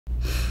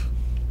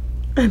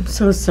I'm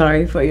so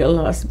sorry for your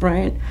loss,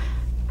 Brian.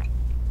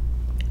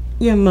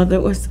 Your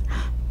mother was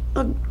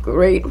a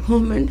great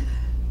woman.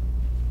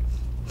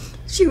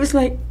 She was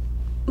like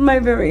my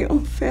very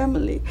own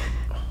family.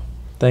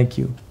 Thank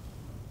you.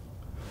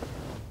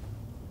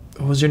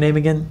 What was your name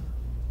again?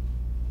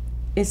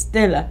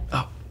 Estela.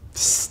 Oh,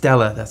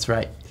 Stella, that's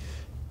right.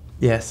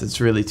 Yes, it's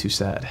really too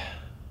sad.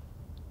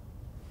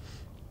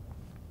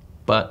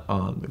 But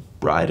on the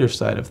brighter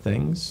side of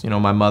things,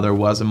 my mother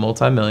was a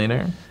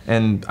multimillionaire,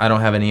 and I don't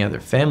have any other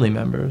family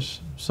members,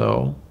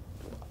 so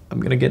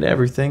I'm gonna get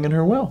everything in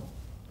her will.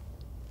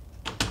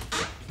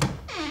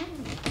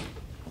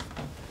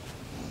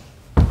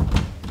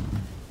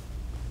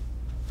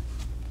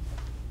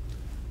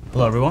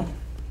 Hello, everyone.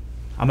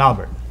 I'm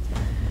Albert.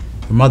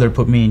 Your mother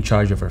put me in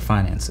charge of her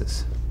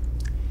finances.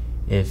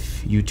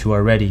 If you two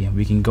are ready,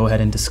 we can go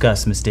ahead and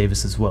discuss Miss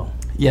Davis's will.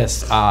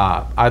 Yes,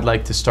 I'd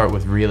like to start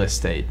with real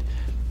estate.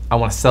 I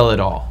want to sell it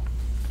all.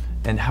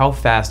 And how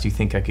fast do you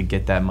think I could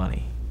get that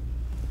money?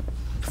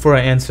 Before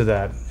I answer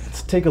that,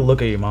 let's take a look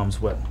at your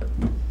mom's will.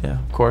 Yeah,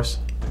 of course.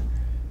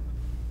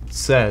 It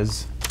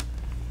says,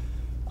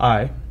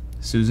 I,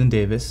 Susan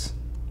Davis,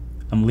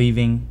 am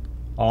leaving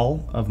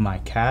all of my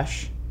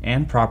cash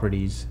and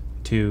properties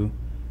to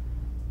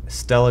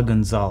Stella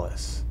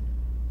Gonzalez.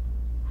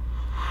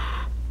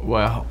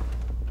 Well,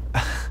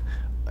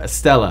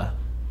 Stella,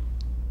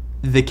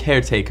 the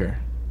caretaker.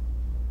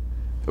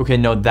 Okay,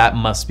 no, that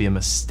must be a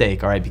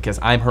mistake, all right, because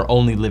I'm her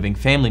only living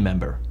family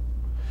member.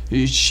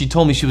 She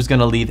told me she was going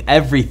to leave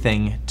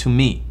everything to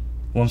me.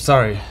 Well, I'm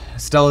sorry.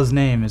 Stella's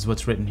name is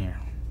what's written here.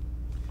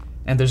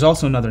 And there's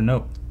also another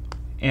note.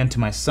 And to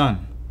my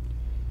son,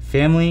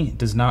 family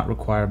does not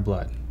require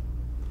blood.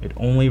 It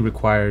only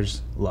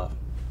requires love.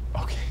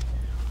 Okay,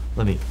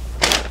 let me...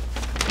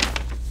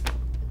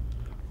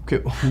 Okay,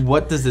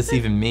 what does this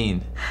even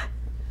mean?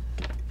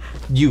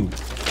 You,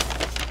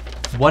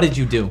 what did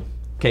you do?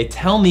 Okay,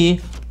 tell me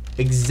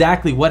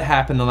exactly what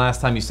happened the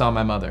last time you saw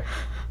my mother.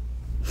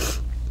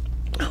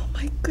 Oh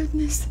my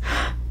goodness.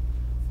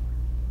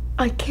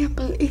 I can't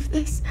believe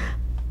this.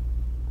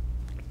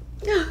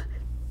 The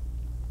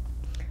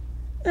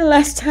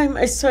last time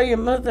I saw your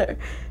mother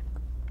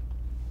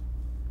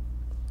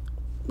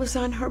was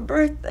on her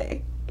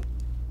birthday.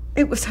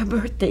 It was her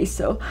birthday,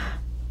 so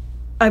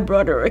I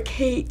brought her a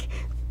cake.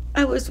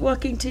 I was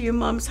walking to your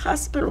mom's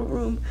hospital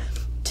room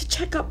to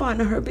check up on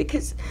her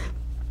because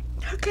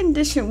her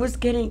condition was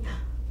getting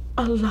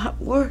a lot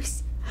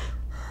worse.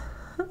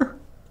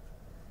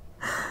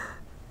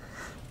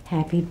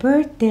 Happy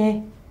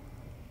birthday,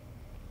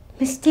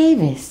 Miss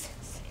Davis.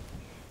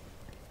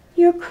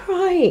 You're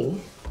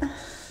crying.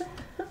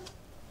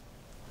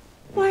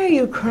 Why are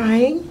you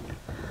crying?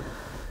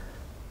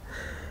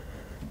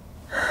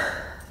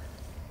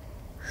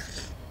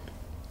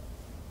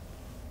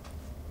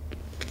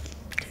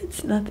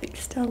 It's nothing,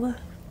 Stella.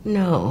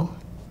 No.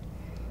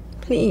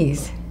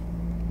 Please.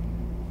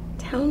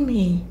 Tell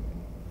me.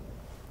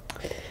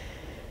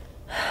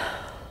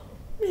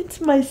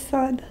 It's my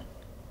son.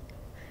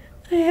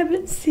 I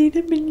haven't seen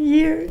him in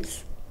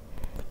years.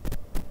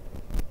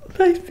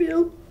 I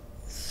feel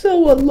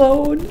so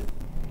alone.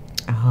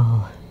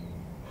 Oh,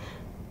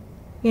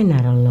 you're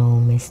not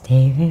alone, Miss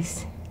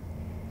Davis.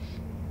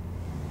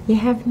 You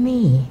have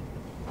me.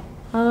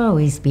 I'll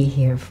always be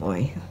here for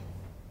you.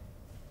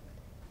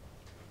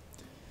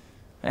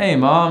 Hey,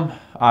 Mom.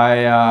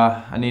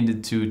 I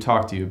needed to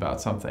talk to you about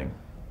something.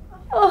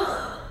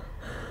 Oh,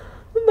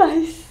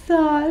 my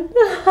son.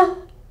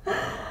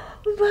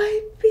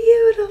 My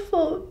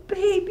beautiful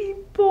baby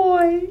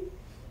boy.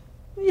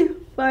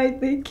 You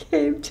finally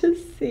came to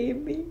see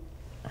me.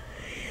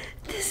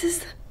 This is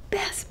the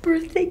best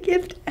birthday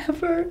gift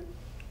ever.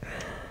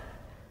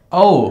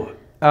 Oh,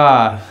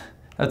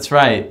 that's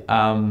right.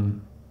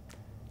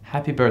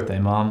 Happy birthday,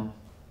 Mom.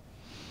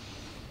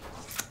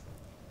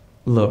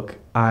 Look,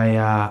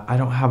 I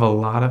don't have a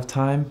lot of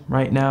time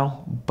right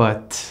now,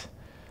 but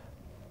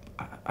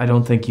I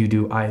don't think you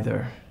do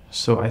either.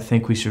 So I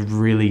think we should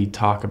really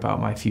talk about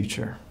my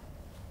future.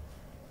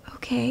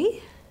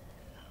 Okay.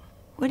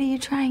 What are you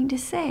trying to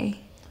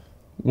say?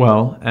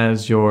 Well,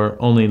 as your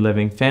only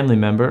living family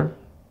member,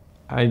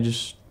 I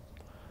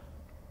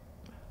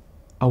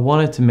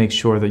wanted to make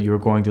sure that you were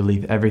going to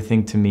leave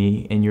everything to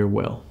me in your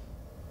will.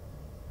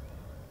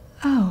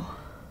 Oh.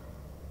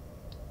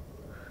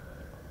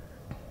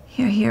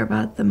 You're here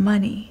about the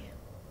money.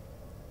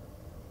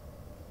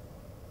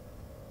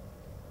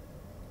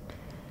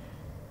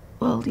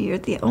 Well, you're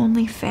the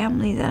only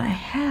family that I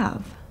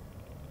have.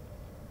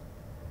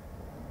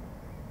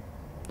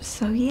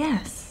 So,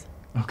 yes.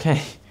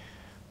 Okay,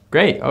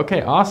 great.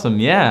 Okay, awesome.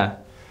 Yeah.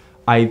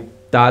 I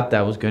thought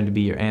that was going to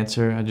be your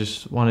answer. I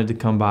just wanted to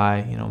come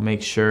by,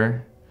 make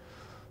sure.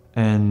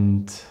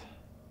 And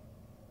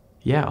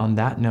yeah, on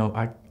that note,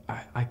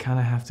 I kind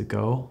of have to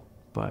go,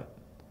 but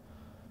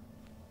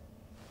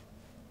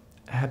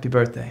happy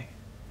birthday.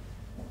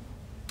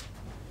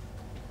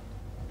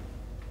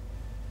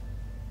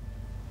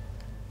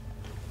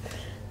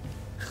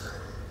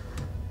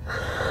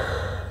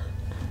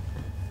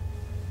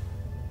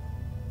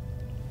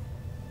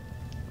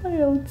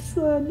 my own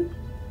son.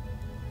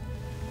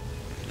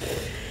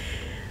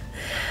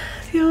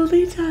 The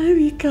only time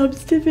he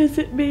comes to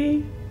visit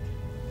me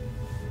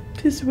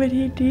is when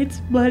he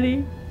needs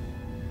money.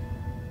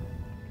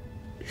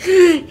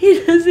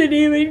 He doesn't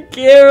even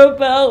care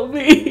about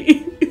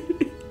me.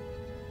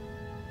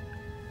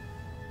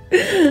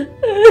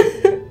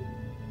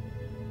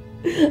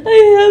 I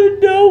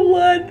have no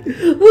one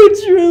who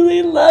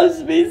truly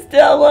loves me,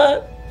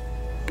 Stella.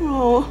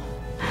 Oh,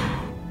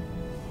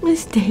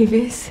 Miss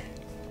Davis.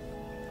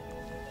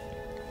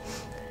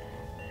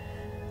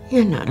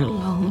 You're not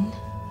alone.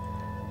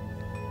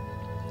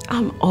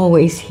 I'm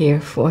always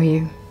here for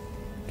you.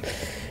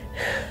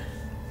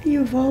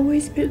 You've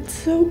always been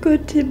so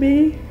good to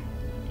me.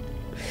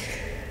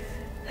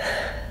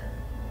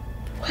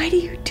 Why do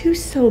you do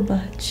so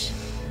much?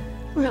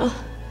 Well,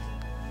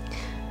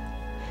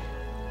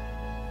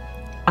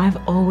 I've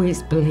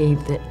always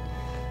believed that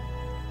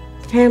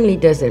family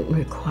doesn't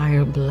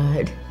require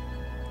blood.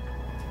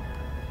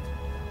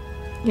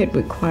 It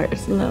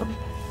requires love.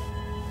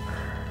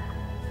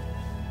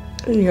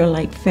 And you're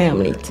like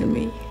family to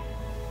me.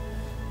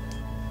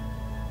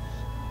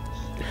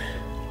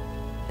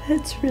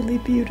 That's really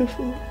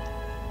beautiful.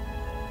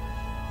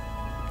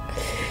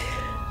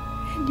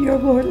 And you're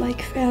more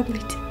like family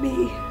to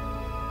me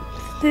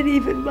than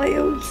even my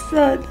own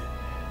son.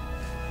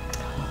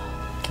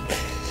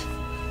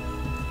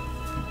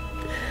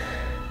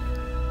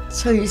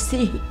 So you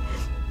see,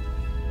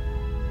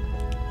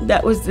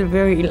 that was the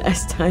very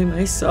last time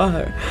I saw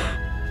her.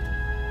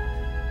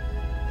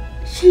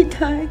 She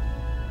died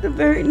the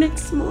very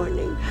next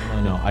morning.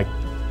 No,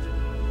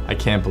 I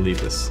can't believe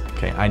this.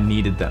 Okay, I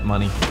needed that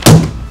money.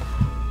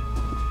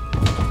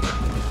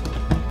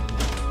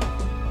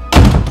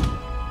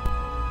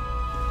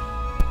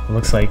 It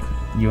looks like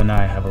you and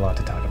I have a lot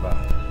to talk about.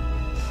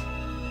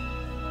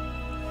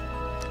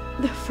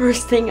 The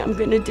first thing I'm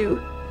gonna do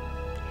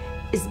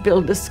is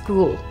build a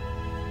school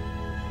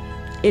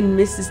in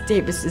Mrs.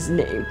 Davis's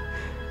name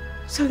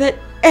so that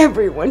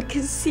everyone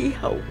can see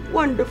how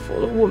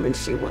wonderful a woman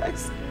she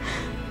was.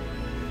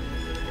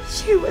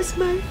 She was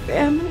my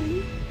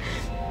family.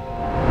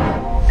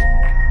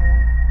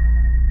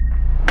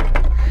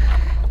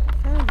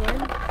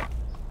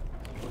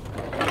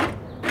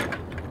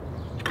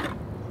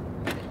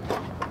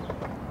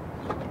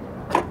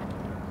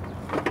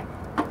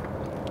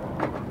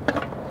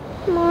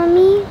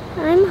 Mommy,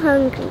 I'm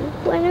hungry.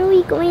 When are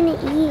we going to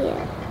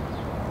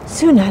eat?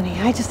 Soon, honey.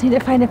 I just need to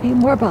find a few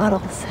more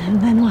bottles,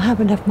 and then we'll have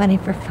enough money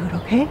for food,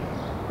 okay?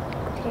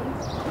 Okay.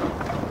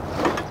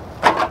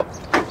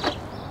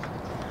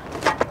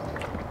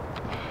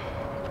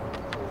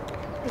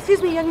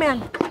 Excuse me, young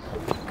man.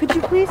 Could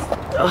you please?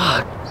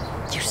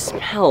 Ugh, you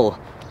smell.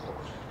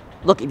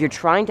 Look, if you're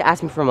trying to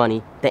ask me for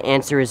money, the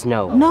answer is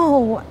no.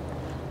 No.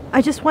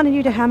 I just wanted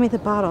you to hand me the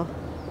bottle.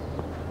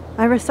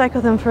 I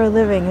recycle them for a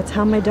living. It's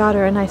how my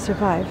daughter and I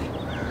survive.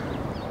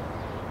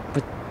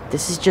 But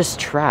this is just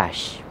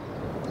trash.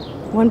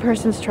 One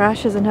person's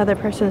trash is another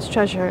person's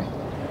treasure.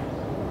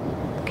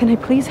 Can I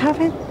please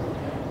have it?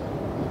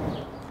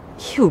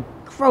 Ew,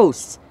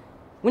 gross.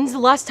 When's the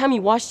last time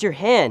you washed your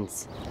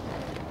hands?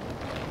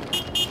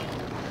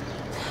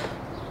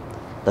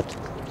 Look,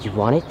 if you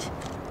want it,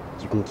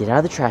 you can get out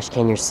of the trash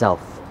can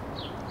yourself.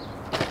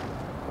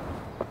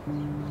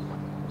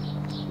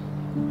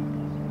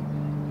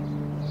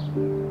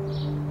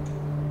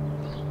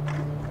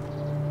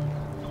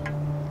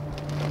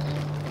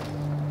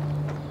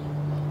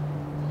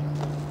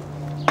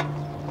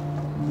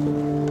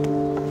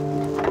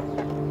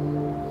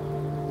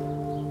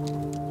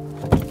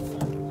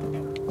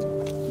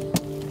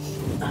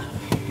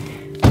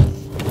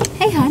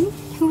 Hey, hon.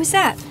 Who was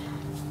that?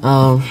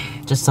 Oh,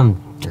 just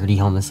some dirty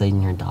homeless lady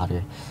and her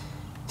daughter.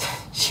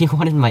 She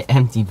wanted my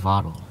empty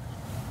bottle.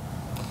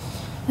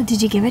 Well,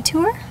 did you give it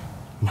to her?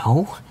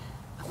 No,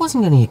 I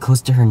wasn't gonna get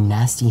close to her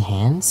nasty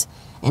hands.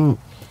 And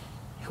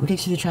who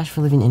takes through the trash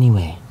for a living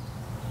anyway?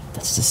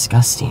 That's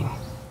disgusting.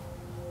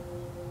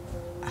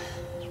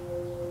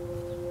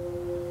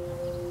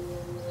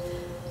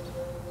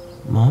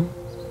 Mom?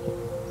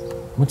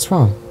 What's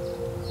wrong?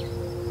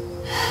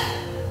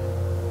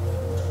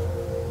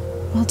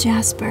 Well,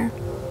 Jasper,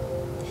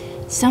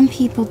 some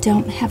people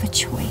don't have a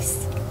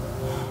choice.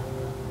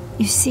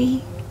 You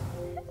see,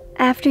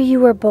 after you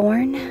were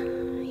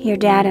born, your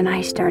dad and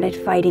I started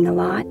fighting a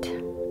lot.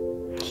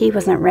 He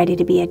wasn't ready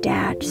to be a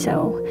dad,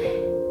 so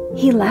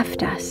he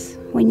left us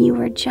when you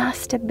were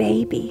just a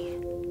baby.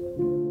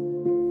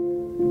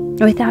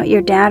 Without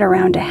your dad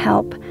around to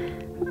help,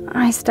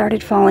 I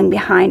started falling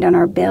behind on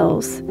our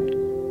bills.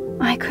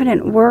 I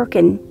couldn't work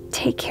and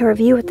take care of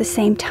you at the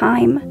same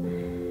time.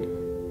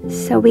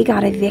 So we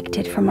got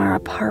evicted from our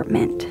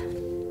apartment.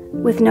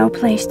 With no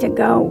place to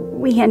go,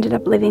 we ended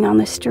up living on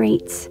the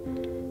streets.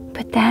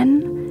 But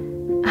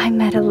then I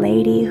met a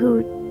lady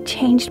who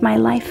changed my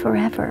life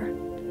forever.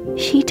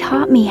 She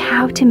taught me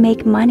how to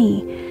make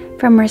money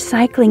from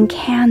recycling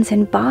cans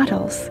and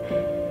bottles.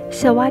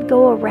 So I'd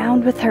go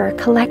around with her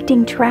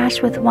collecting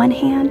trash with one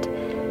hand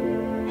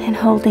and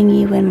holding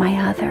you in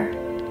my other,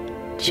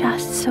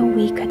 just so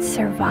we could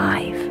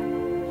survive.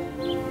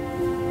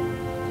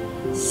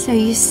 So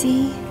you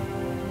see,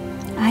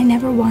 I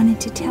never wanted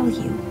to tell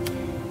you,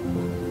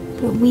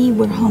 but we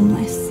were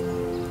homeless.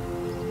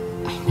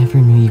 I never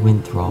knew you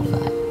went through all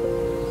that.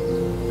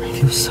 I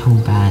feel so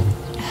bad.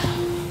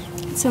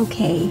 It's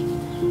okay.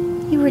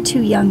 You were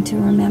too young to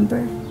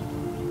remember.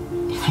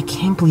 I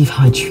can't believe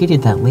how I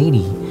treated that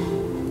lady.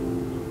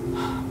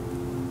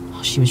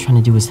 All she was trying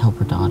to do was help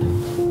her daughter.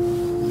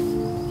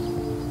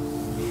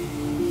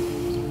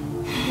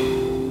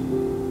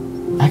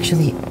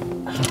 Actually,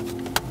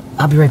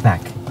 I'll be right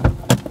back.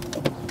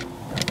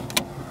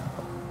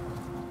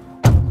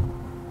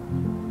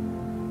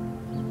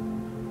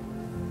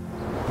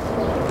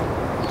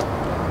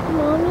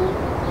 Mommy?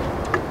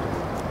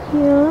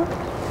 Yeah?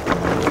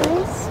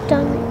 My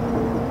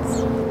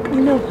stomach.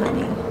 No,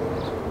 honey.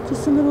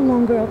 Just a little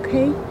longer,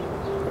 okay?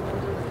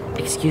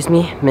 Excuse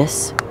me,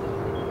 miss?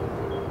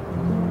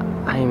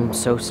 I'm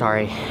so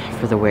sorry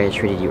for the way I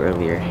treated you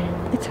earlier.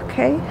 It's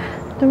okay.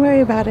 Don't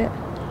worry about it.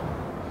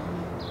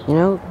 You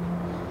know,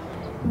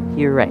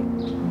 you're right.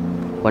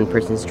 One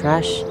person's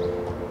trash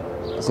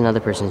is another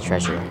person's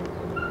treasure.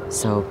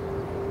 So,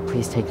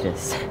 please take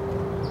this.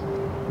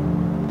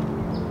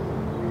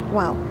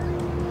 Wow.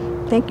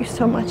 Thank you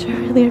so much. I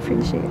really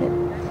appreciate it.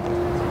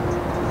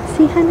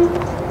 See, honey?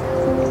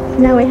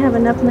 Now we have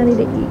enough money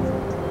to eat.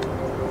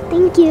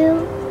 Thank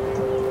you.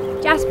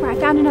 Jasper, I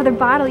found another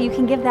bottle. You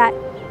can give that.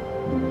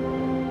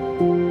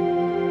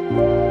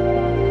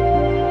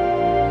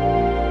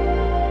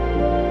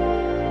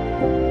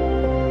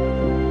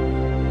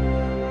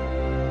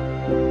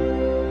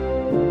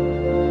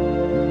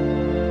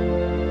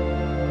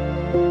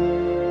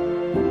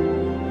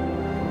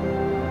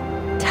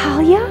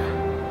 Talia?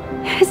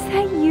 Is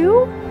that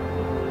you?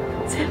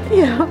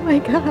 Cynthia, oh my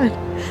God.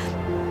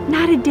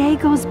 Not a day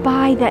goes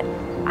by that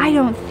I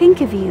don't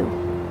think of you.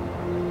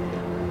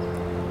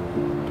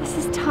 This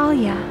is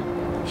Talia.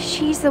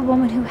 She's the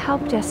woman who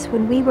helped us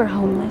when we were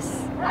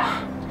homeless.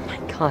 Oh my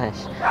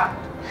gosh. I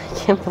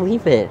can't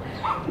believe it.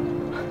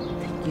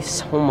 Thank you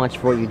so much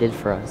for what you did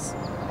for us.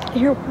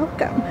 You're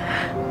welcome.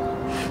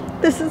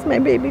 This is my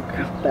baby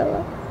girl,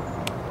 Bella.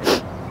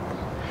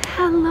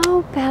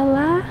 Hello,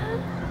 Bella.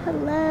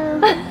 Hello.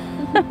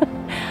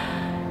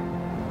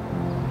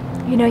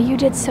 You know, you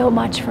did so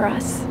much for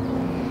us.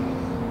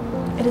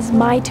 It is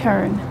my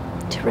turn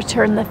to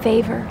return the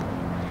favor.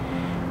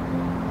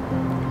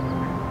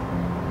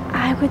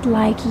 I would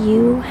like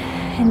you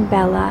and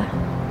Bella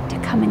to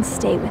come and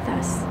stay with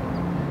us.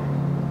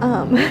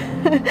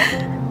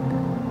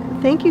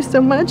 Thank you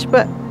so much,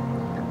 but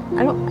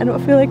I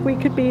don't feel like we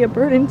could be a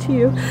burden to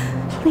you.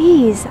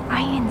 Please,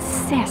 I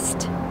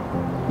insist.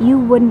 You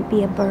wouldn't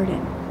be a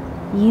burden.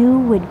 You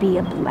would be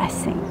a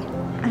blessing.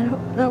 I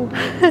don't know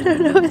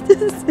what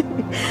to say.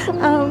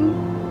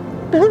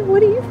 Bella, what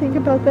do you think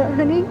about that,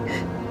 honey?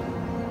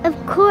 Of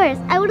course,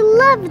 I would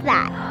love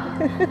that.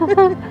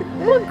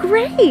 Well,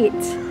 great.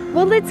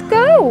 Well, let's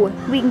go.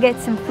 We can get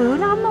some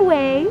food on the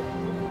way.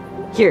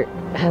 Here,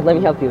 let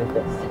me help you with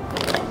this.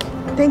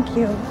 Thank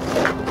you.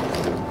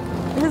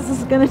 This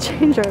is gonna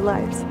change our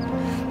lives.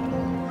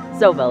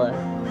 So, Bella,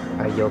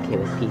 are you okay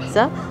with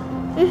pizza?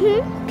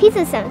 Mm-hmm.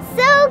 Pizza sounds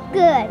so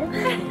good.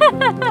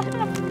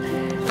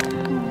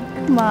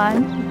 Come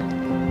on.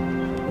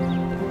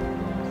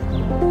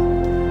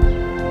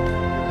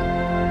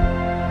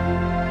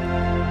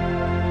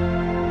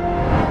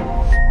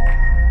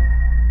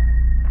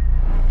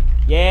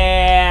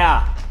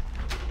 Yeah!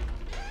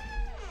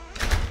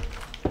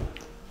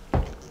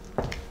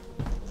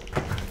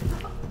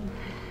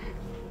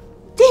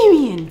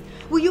 Damien,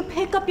 will you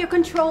pick up your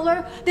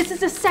controller? This is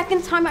the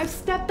second time I've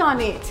stepped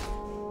on it.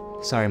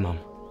 Sorry, Mom.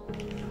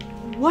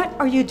 What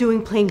are you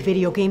doing playing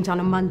video games on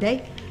a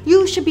Monday?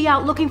 You should be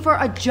out looking for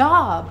a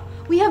job.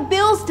 We have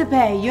bills to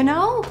pay, you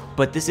know?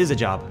 But this is a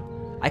job.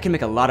 I can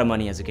make a lot of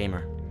money as a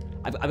gamer.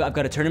 I've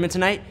got a tournament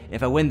tonight, and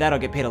if I win that, I'll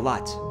get paid a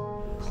lot.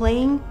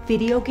 Playing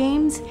video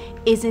games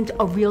isn't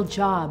a real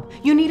job.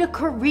 You need a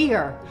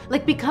career,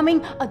 like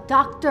becoming a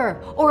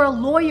doctor or a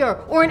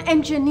lawyer or an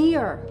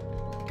engineer.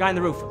 Guy on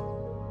the roof.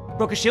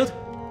 Broke his shield.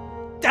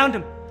 Downed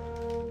him.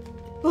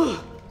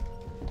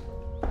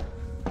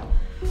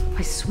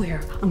 I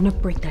swear, I'm gonna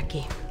break that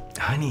game.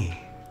 Honey,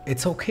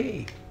 it's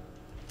okay.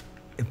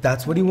 If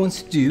that's what he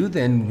wants to do,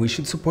 then we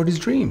should support his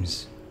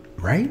dreams,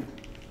 right?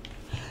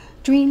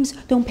 Dreams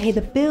don't pay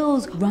the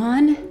bills,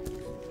 Ron.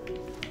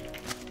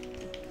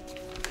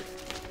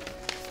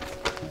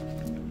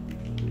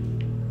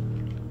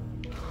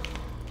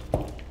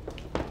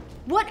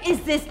 What is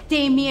this,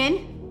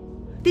 Damien?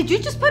 Did you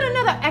just put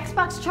another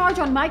Xbox charge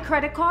on my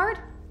credit card?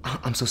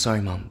 I'm so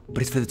sorry, Mom,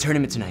 but it's for the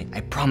tournament tonight.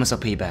 I promise I'll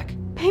pay you back.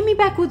 Pay me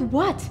back with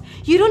what?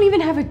 You don't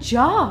even have a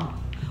job.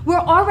 We're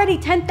already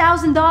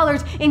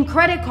 $10,000 in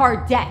credit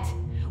card debt.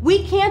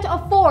 We can't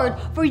afford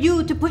for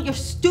you to put your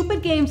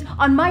stupid games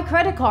on my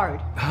credit card.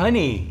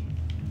 Honey,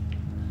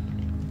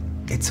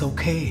 it's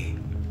okay.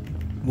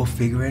 We'll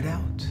figure it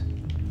out.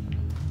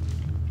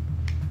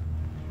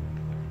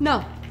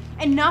 No,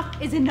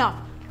 enough is enough.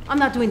 I'm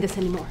not doing this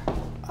anymore.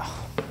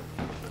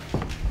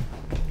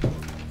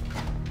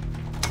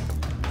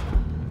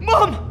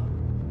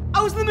 Mom!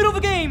 I was in the middle of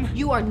a game!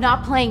 You are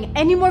not playing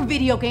any more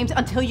video games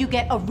until you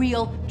get a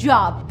real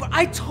job. But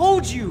I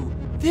told you!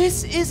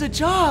 This is a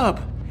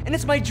job! And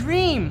it's my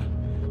dream!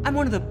 I'm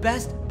one of the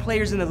best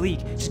players in the league.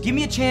 Just give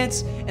me a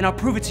chance and I'll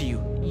prove it to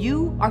you.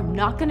 You are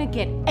not gonna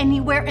get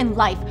anywhere in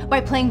life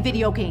by playing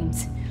video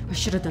games. I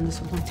should have done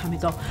this a long time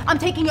ago. I'm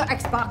taking your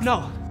Xbox.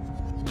 No.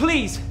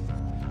 Please.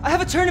 I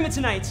have a tournament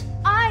tonight.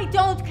 I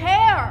don't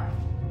care!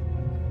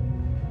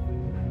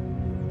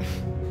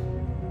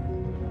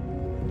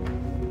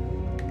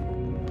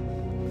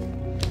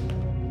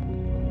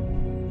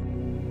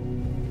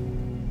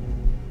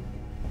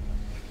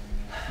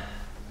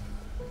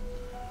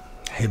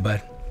 Hey,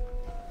 bud.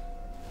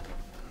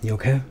 You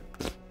okay?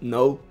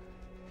 No.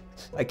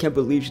 I can't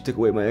believe she took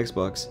away my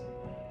Xbox.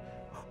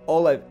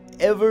 All I've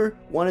ever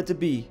wanted to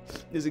be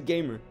is a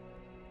gamer.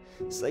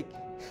 It's like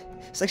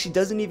she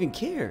doesn't even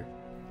care.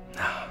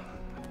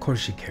 Of course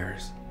she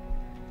cares.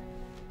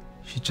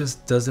 She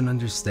just doesn't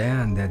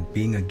understand that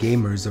being a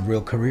gamer is a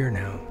real career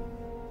now.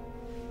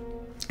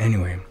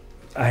 Anyway,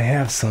 I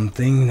have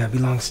something that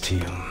belongs to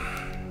you.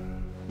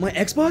 My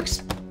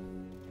Xbox?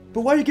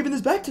 But why are you giving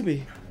this back to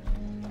me?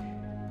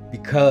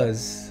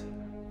 Because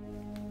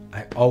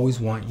I always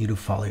want you to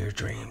follow your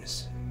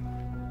dreams.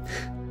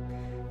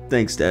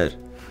 Thanks, Dad.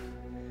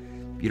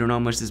 You don't know how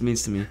much this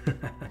means to me.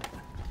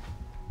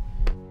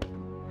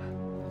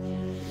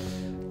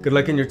 Good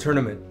luck in your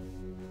tournament.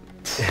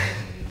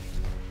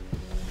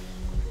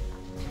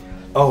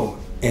 Oh,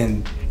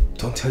 and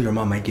don't tell your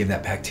mom I gave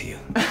that back to you.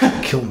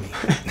 Kill me.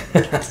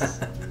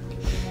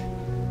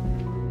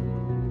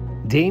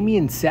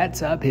 Damien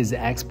sets up his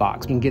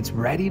Xbox and gets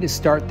ready to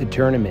start the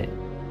tournament.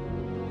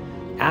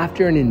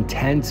 After an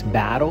intense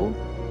battle,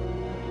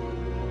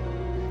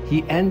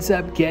 he ends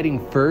up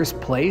getting first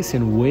place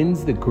and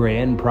wins the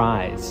grand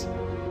prize.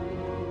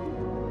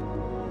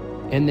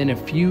 And then a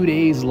few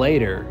days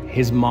later,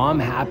 his mom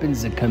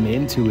happens to come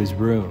into his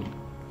room.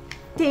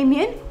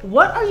 Damien,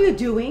 what are you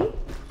doing?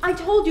 I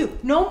told you,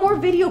 no more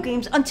video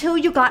games until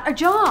you got a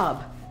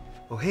job.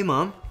 Oh, hey,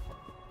 Mom.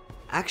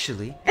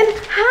 Actually... And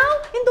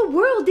how in the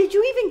world did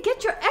you even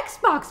get your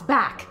Xbox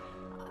back?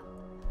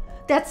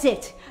 That's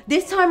it.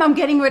 This time I'm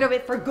getting rid of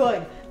it for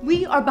good.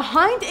 We are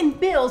behind in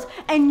bills,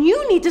 and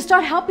you need to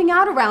start helping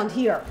out around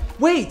here.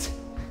 Wait!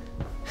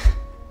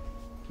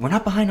 We're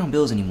not behind on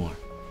bills anymore.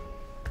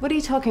 What are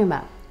you talking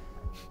about?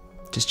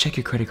 Just check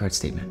your credit card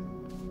statement.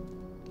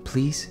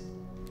 Please?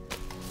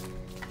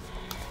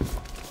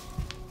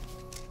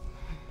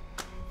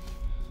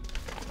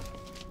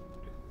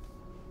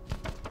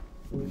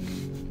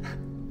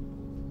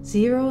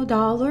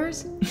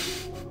 $0?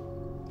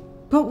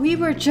 But we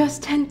were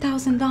just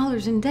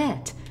 $10,000 in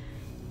debt.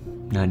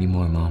 Not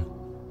anymore, Mom.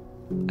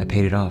 I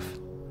paid it off.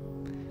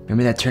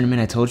 Remember that tournament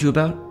I told you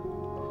about?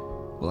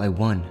 Well, I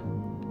won,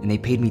 and they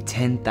paid me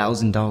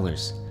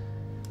 $10,000.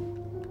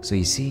 So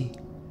you see,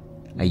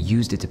 I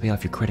used it to pay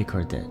off your credit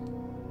card debt.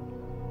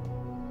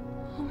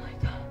 Oh my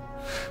God.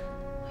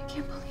 I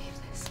can't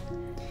believe this.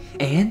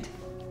 And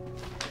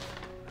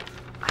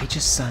I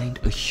just signed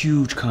a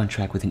huge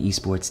contract with an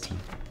esports team.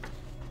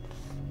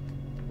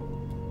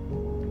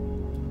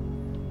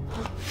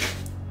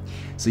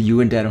 So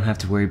you and Dad don't have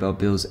to worry about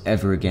bills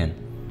ever again.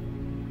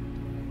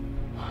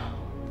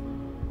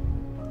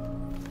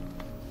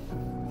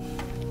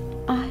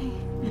 I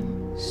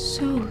am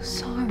so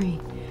sorry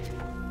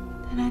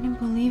that I didn't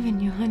believe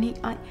in you, honey.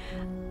 I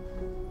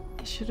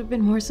should have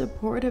been more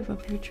supportive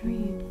of your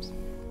dreams.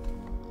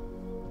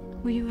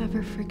 Will you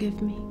ever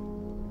forgive me?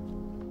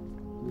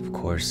 Of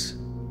course.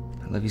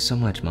 I love you so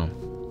much, Mom.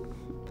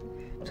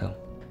 So,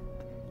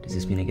 does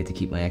this mean I get to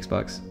keep my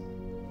Xbox?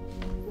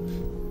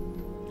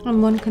 On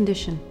one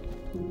condition.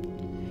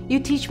 You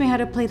teach me how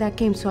to play that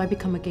game so I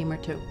become a gamer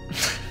too.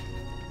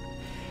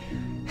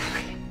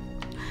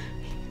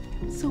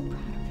 I'm so proud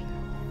of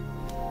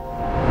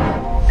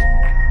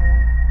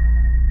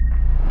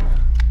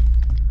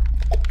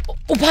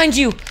you. Oh, behind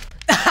you!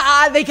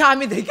 They got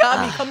me,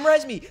 Come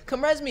res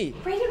me.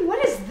 Brayden,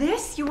 what is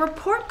this? Your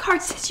report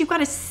card says you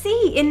got a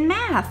C in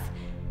math.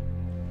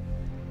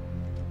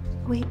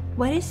 Wait,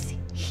 what is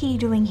he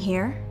doing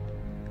here?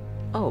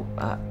 Oh,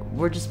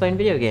 we're just playing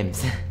video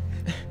games.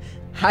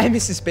 Hi,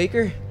 Mrs.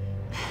 Baker.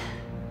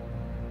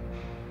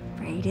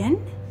 Brayden,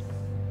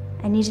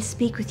 I need to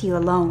speak with you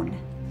alone.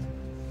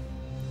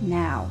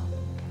 Now.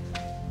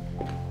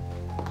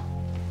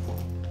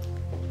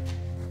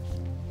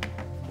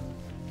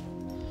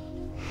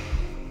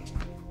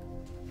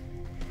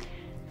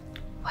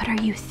 What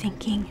are you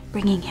thinking,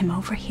 bringing him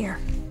over here?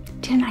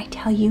 Didn't I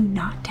tell you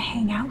not to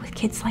hang out with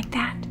kids like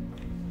that?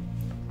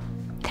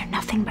 They're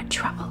nothing but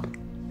trouble.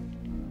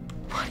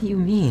 What do you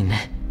mean?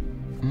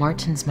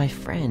 Martin's my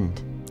friend.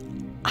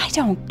 I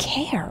don't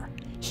care.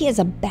 He has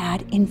a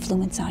bad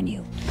influence on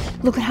you.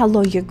 Look at how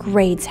low your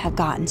grades have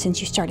gotten since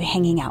you started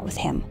hanging out with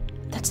him.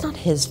 That's not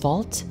his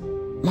fault.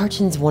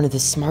 Martin's one of the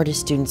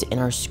smartest students in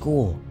our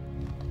school.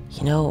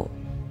 You know,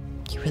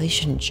 you really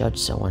shouldn't judge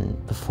someone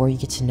before you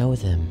get to know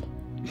them.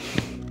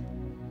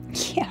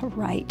 Yeah,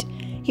 right.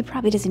 He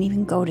probably doesn't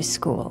even go to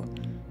school.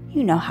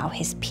 You know how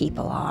his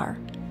people are.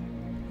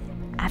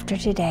 After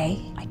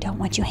today, I don't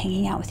want you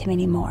hanging out with him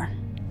anymore.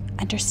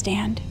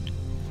 Understand?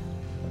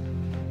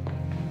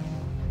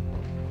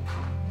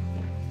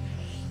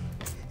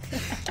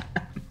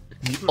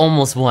 You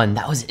almost won.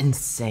 That was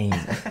insane.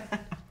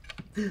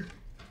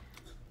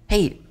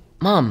 Hey,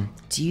 Mom,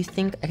 do you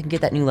think I can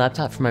get that new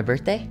laptop for my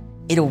birthday?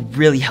 It'll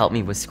really help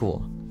me with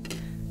school.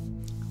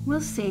 We'll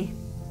see.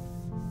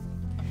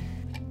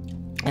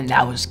 And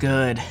that was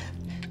good.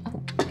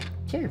 Oh,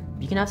 here,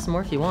 you can have some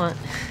more if you want.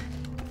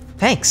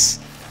 Thanks.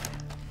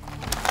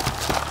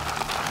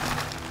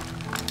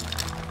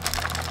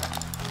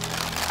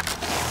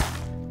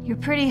 You're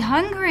pretty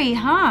hungry,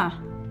 huh?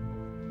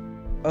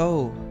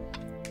 Oh,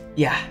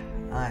 yeah,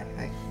 I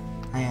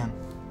am.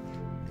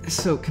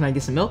 So, can I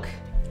get some milk?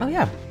 Oh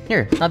yeah,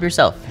 here, help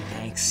yourself.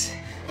 Thanks.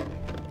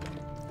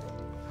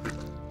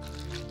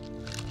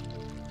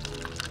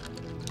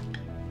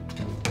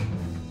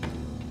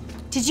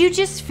 Did you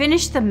just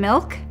finish the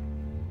milk?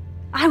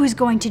 I was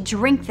going to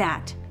drink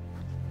that.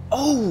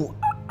 Oh,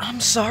 I'm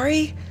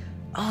sorry.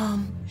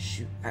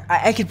 Shoot.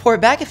 I could pour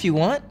it back if you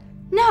want.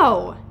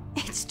 No,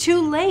 it's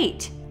too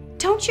late.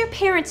 Don't your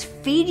parents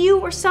feed you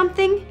or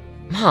something?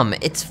 Mom,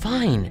 it's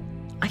fine.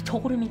 I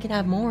told him he could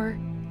have more.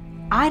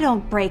 I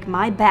don't break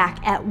my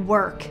back at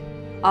work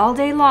all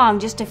day long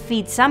just to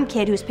feed some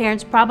kid whose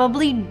parents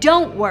probably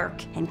don't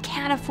work and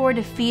can't afford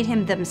to feed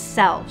him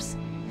themselves.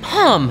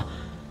 Mom!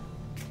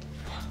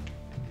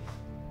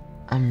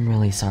 I'm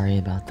really sorry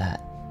about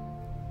that.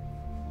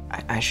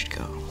 I should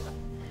go.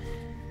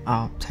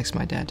 I'll text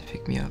my dad to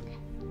pick me up.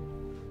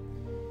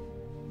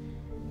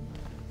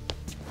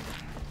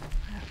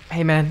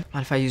 Hey man,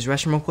 mind if I use the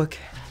restroom real quick?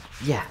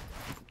 Yeah,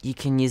 you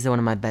can use the one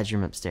in my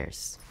bedroom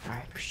upstairs.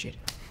 Alright, appreciate it.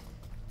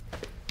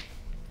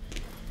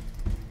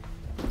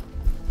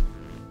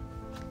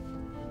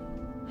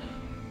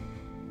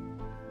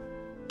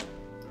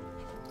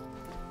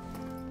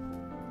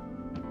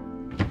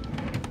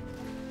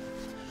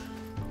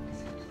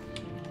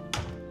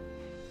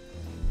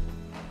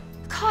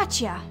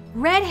 Gotcha,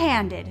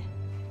 red-handed.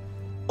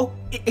 Oh,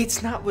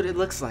 it's not what it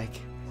looks like.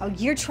 Oh,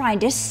 you're trying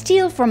to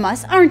steal from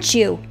us, aren't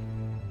you?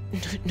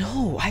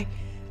 No, I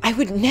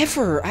would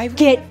never.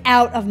 Get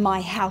out of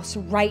my house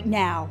right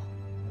now.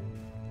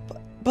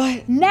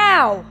 But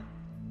now!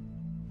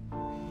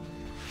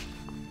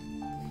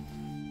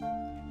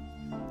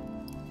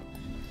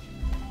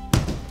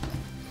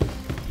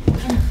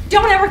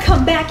 Don't ever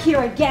come back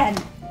here again.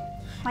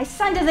 My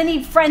son doesn't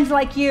need friends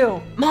like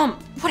you. Mom,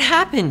 what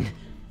happened?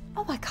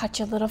 Oh, I caught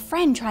your little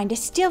friend trying to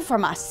steal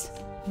from us.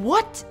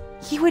 What?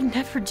 He would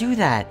never do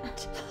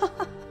that.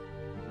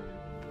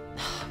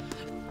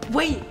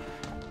 Wait.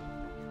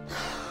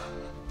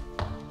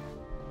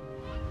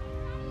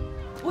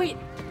 Wait.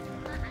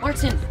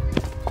 Martin.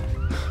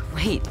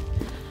 Wait.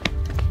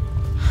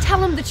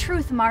 Tell him the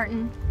truth,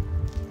 Martin.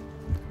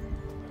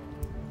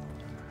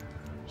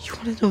 You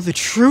want to know the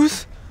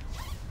truth?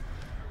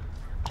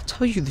 I'll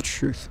tell you the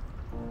truth.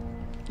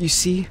 You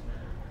see,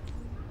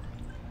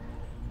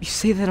 you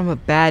say that I'm a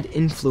bad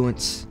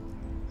influence,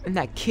 and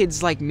that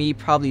kids like me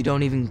probably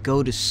don't even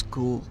go to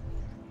school.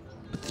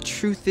 But the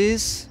truth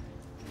is,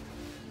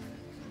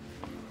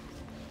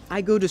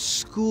 I go to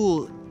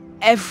school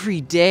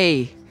every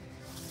day,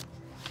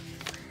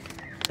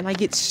 and I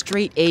get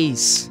straight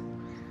A's.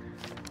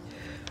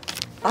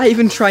 I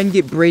even try and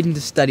get Brayden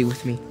to study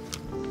with me.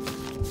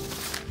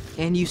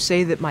 And you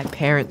say that my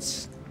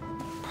parents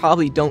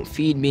probably don't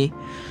feed me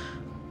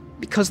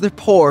because they're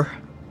poor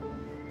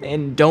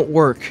and don't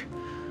work.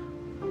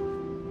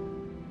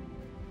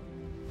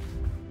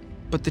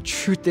 But the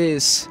truth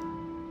is,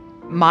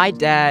 my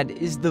dad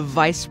is the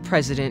vice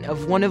president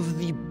of one of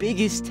the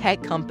biggest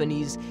tech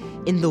companies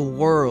in the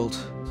world.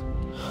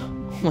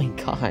 Oh my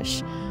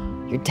gosh,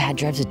 your dad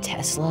drives a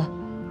Tesla?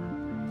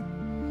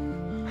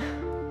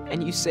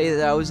 And you say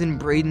that I was in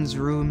Brayden's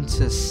room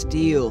to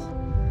steal.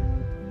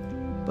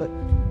 But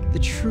the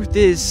truth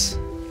is,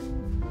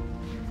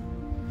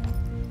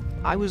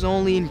 I was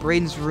only in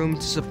Brayden's room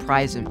to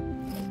surprise him.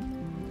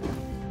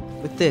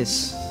 With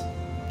this.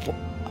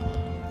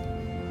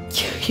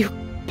 You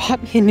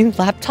bought me a new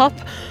laptop?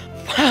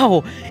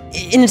 Wow,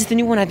 and it's the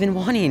new one I've been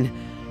wanting.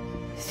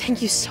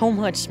 Thank you so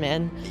much,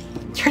 man.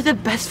 You're the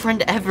best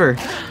friend ever.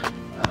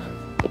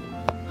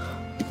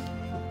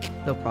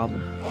 No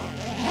problem.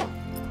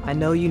 I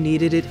know you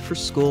needed it for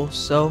school,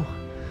 so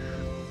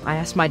I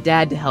asked my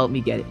dad to help me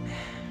get it.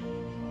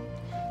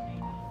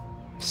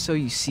 So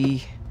you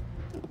see,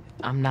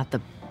 I'm not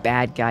the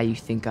bad guy you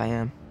think I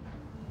am.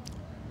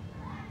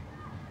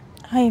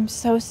 I am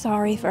so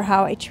sorry for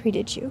how I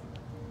treated you.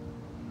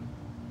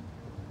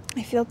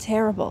 I feel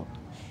terrible.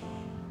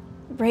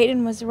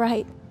 Brayden was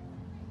right.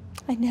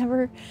 I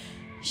never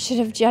should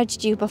have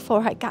judged you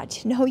before I got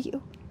to know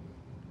you.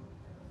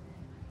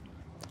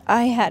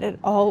 I had it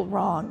all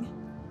wrong.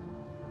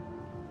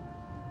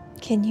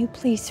 Can you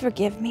please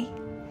forgive me?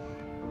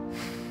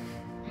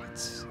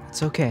 It's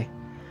okay.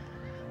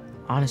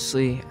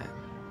 Honestly,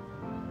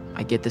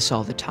 I get this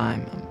all the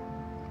time.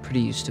 I'm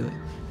pretty used to it.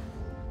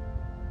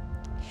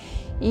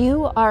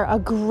 You are a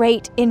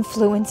great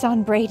influence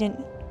on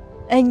Brayden,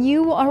 and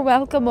you are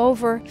welcome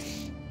over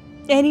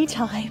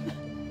anytime.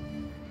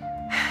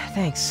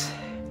 Thanks.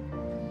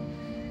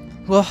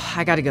 Well,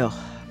 I gotta go.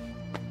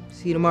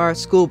 See you tomorrow at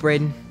school,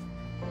 Brayden.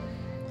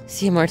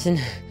 See you, Martin.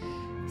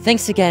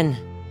 Thanks again.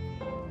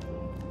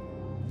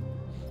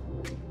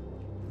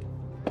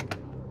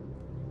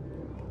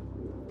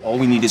 All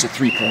we need is a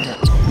three-pointer.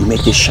 We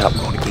make this shot,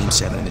 we're going to Game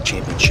 7 in the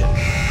championship.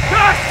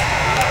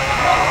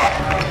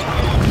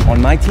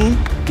 On my team,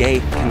 Gay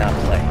cannot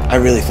play. I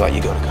really thought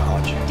you'd go to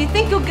college. Do you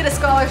think you'll get a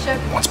scholarship?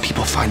 Once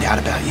people find out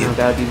about you,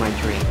 That'd be my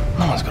dream.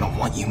 no one's gonna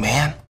want you,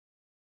 man.